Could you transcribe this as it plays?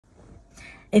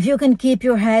If you can keep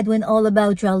your head when all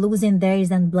about you are losing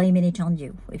theirs and blaming it on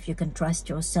you. If you can trust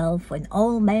yourself when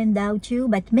all men doubt you,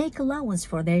 but make allowance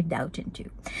for their doubting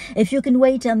too. If you can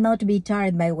wait and not be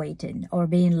tired by waiting, or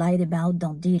being lied about,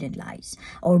 don't deal in lies,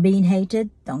 or being hated,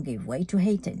 don't give way to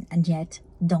hating, and yet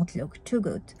don't look too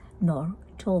good, nor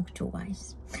talk too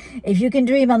wise. If you can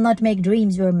dream and not make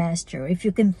dreams your master, if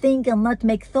you can think and not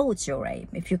make thoughts your aim,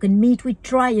 if you can meet with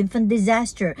triumph and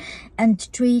disaster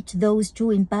and treat those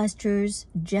two impostors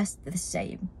just the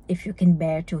same, if you can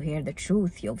bear to hear the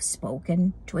truth you've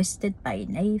spoken, twisted by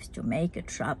knaves to make a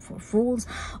trap for fools,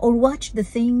 or watch the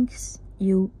things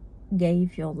you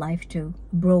gave your life to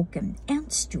broken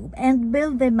and stoop and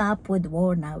build them up with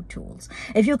worn out tools,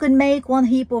 if you can make one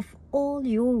heap of all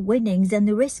your winnings and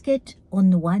risk it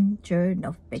on one turn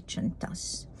of pitch and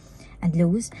toss, and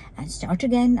lose and start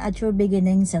again at your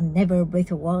beginnings and never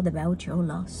breathe a word about your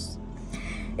loss.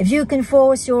 If you can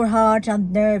force your heart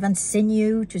and nerve and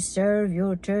sinew to serve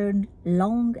your turn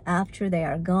long after they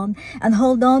are gone, and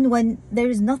hold on when there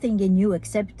is nothing in you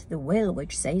except the will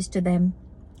which says to them,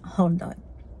 hold on.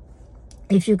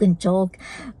 If you can talk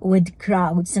with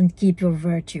crowds and keep your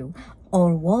virtue,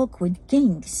 or walk with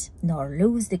kings, nor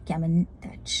lose the common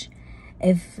touch.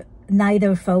 If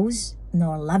neither foes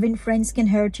nor loving friends can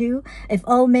hurt you, if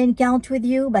all men count with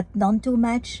you but none too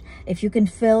much, if you can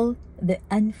fill the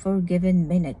unforgiven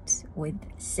minute with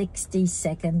 60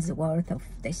 seconds worth of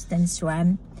distance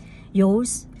run,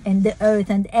 yours and the earth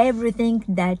and everything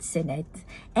that's in it,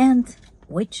 and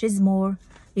which is more,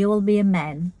 you will be a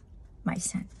man, my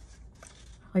son.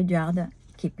 Rudyard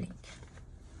Kipling.